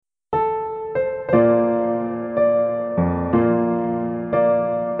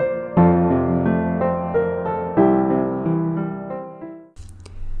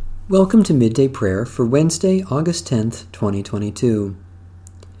Welcome to Midday Prayer for Wednesday, August 10th, 2022.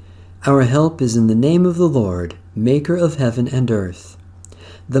 Our help is in the name of the Lord, Maker of heaven and earth.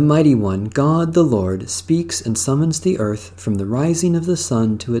 The Mighty One, God the Lord, speaks and summons the earth from the rising of the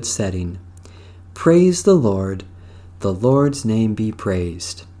sun to its setting. Praise the Lord's name be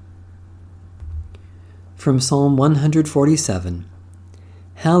praised. From Psalm 147.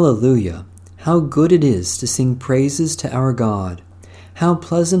 Hallelujah! How good it is to sing praises to our God! How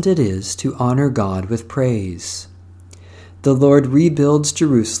pleasant it is to honor God with praise. The Lord rebuilds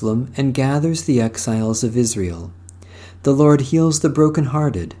Jerusalem and gathers the exiles of Israel. The Lord heals the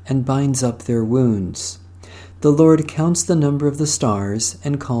brokenhearted and binds up their wounds. The Lord counts the number of the stars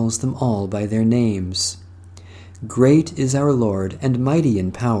and calls them all by their names. Great is our Lord and mighty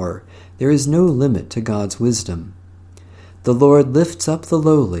in power. There is no limit to God's wisdom. The Lord lifts up the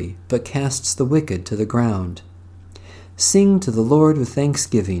lowly, but casts the wicked to the ground. Sing to the Lord with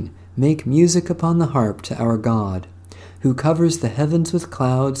thanksgiving. Make music upon the harp to our God, who covers the heavens with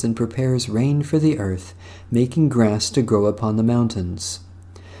clouds and prepares rain for the earth, making grass to grow upon the mountains.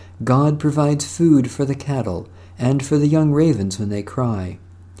 God provides food for the cattle and for the young ravens when they cry.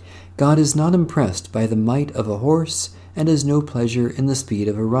 God is not impressed by the might of a horse and has no pleasure in the speed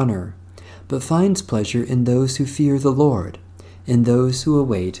of a runner, but finds pleasure in those who fear the Lord, in those who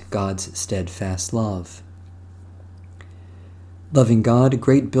await God's steadfast love. Loving God,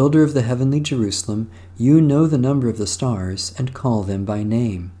 great builder of the heavenly Jerusalem, you know the number of the stars and call them by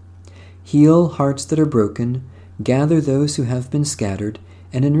name. Heal hearts that are broken, gather those who have been scattered,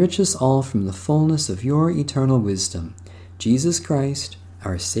 and enrich us all from the fullness of your eternal wisdom. Jesus Christ,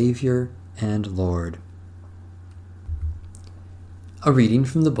 our Savior and Lord. A reading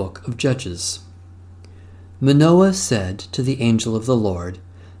from the book of Judges. Manoah said to the angel of the Lord,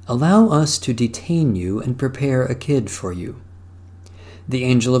 "Allow us to detain you and prepare a kid for you." The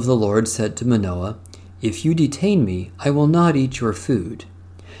angel of the Lord said to Manoah, "If you detain me, I will not eat your food.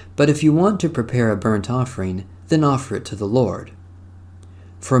 But if you want to prepare a burnt offering, then offer it to the Lord."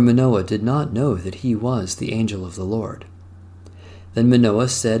 For Manoah did not know that he was the angel of the Lord. Then Manoah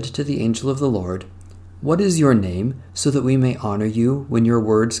said to the angel of the Lord, "What is your name, so that we may honor you when your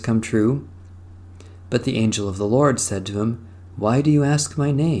words come true?" But the angel of the Lord said to him, "Why do you ask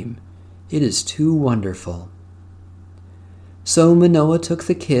my name? It is too wonderful." So Manoah took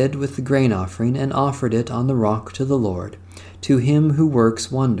the kid with the grain offering and offered it on the rock to the Lord, to him who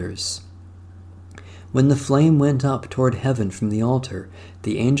works wonders. When the flame went up toward heaven from the altar,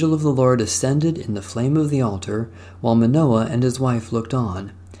 the angel of the Lord ascended in the flame of the altar, while Manoah and his wife looked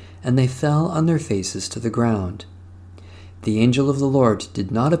on, and they fell on their faces to the ground. The angel of the Lord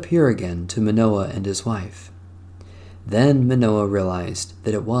did not appear again to Manoah and his wife. Then Manoah realized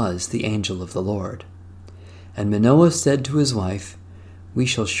that it was the angel of the Lord. And Manoah said to his wife, "We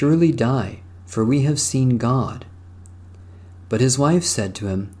shall surely die, for we have seen God." But his wife said to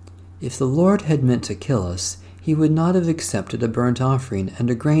him, "If the Lord had meant to kill us, he would not have accepted a burnt offering and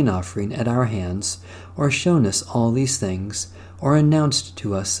a grain offering at our hands, or shown us all these things, or announced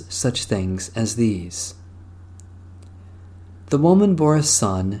to us such things as these." The woman bore a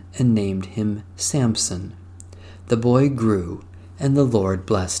son and named him Samson. The boy grew, and the Lord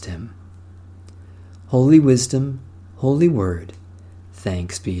blessed him. Holy wisdom, holy word,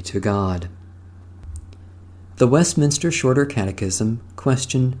 thanks be to God. The Westminster Shorter Catechism,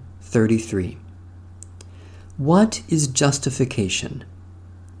 question 33. What is justification?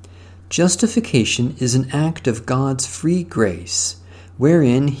 Justification is an act of God's free grace,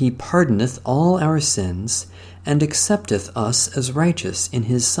 wherein he pardoneth all our sins, and accepteth us as righteous in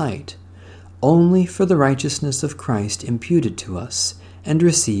his sight, only for the righteousness of Christ imputed to us, and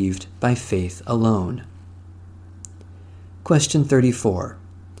received by faith alone. Question 34.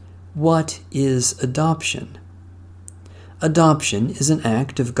 What is adoption? Adoption is an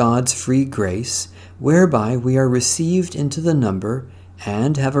act of God's free grace, whereby we are received into the number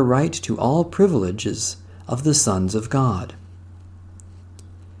and have a right to all privileges of the sons of God.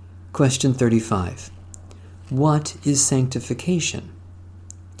 Question 35. What is sanctification?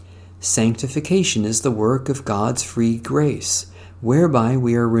 Sanctification is the work of God's free grace, whereby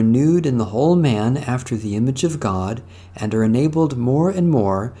we are renewed in the whole man after the image of God, and are enabled more and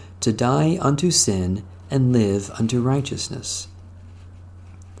more to die unto sin and live unto righteousness.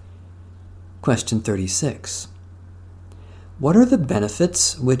 Question 36. What are the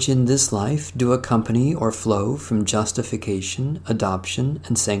benefits which in this life do accompany or flow from justification, adoption,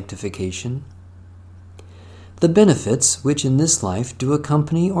 and sanctification? The benefits which in this life do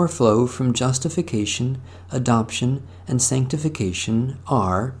accompany or flow from justification, adoption, and sanctification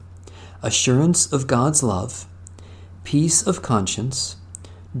are assurance of God's love, peace of conscience,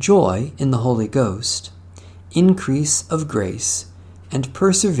 joy in the Holy Ghost, increase of grace, and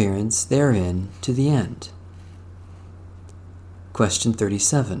perseverance therein to the end. Question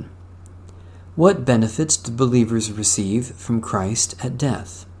 37. What benefits do believers receive from Christ at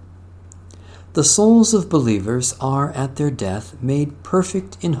death? The souls of believers are at their death made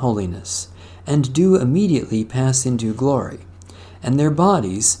perfect in holiness, and do immediately pass into glory, and their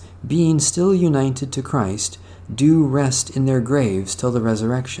bodies, being still united to Christ, do rest in their graves till the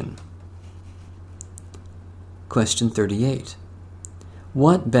resurrection. Question 38.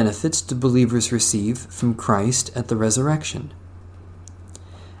 What benefits do believers receive from Christ at the resurrection?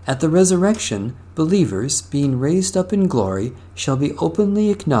 At the resurrection, believers, being raised up in glory, shall be openly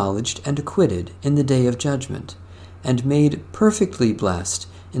acknowledged and acquitted in the day of judgment, and made perfectly blessed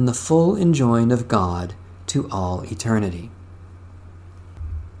in the full enjoying of God to all eternity.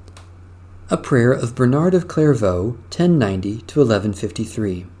 A prayer of Bernard of Clairvaux, 1090 to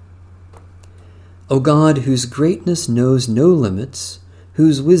 1153. O God, whose greatness knows no limits,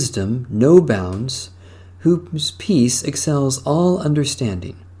 whose wisdom no bounds, whose peace excels all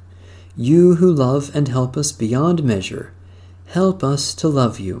understanding, you who love and help us beyond measure, help us to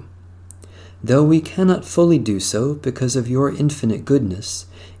love you. Though we cannot fully do so because of your infinite goodness,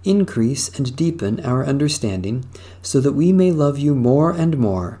 increase and deepen our understanding so that we may love you more and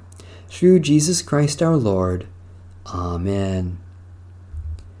more. Through Jesus Christ our Lord. Amen.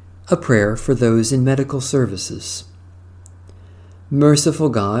 A prayer for those in medical services. Merciful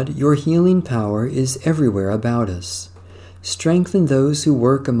God, your healing power is everywhere about us. Strengthen those who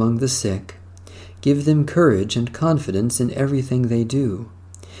work among the sick. Give them courage and confidence in everything they do.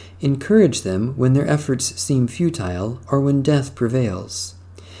 Encourage them when their efforts seem futile or when death prevails.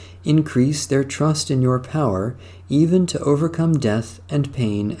 Increase their trust in your power, even to overcome death and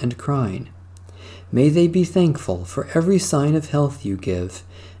pain and crying. May they be thankful for every sign of health you give,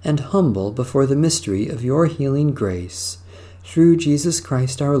 and humble before the mystery of your healing grace. Through Jesus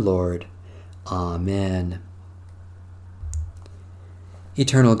Christ our Lord. Amen.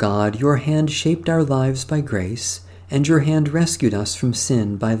 Eternal God, your hand shaped our lives by grace, and your hand rescued us from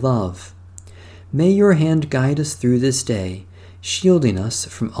sin by love. May your hand guide us through this day, shielding us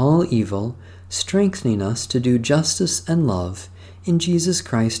from all evil, strengthening us to do justice and love, in Jesus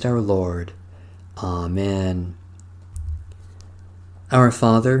Christ our Lord. Amen. Our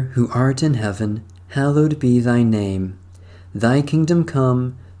Father, who art in heaven, hallowed be thy name. Thy kingdom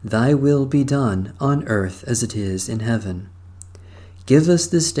come, thy will be done, on earth as it is in heaven. Give us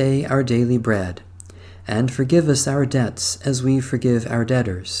this day our daily bread, and forgive us our debts as we forgive our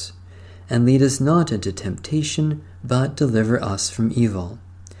debtors. And lead us not into temptation, but deliver us from evil.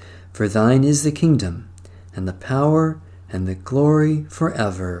 For thine is the kingdom, and the power, and the glory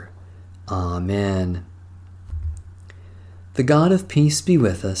forever. Amen. The God of peace be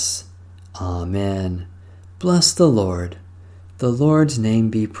with us. Amen. Bless the Lord. The Lord's name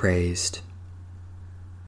be praised.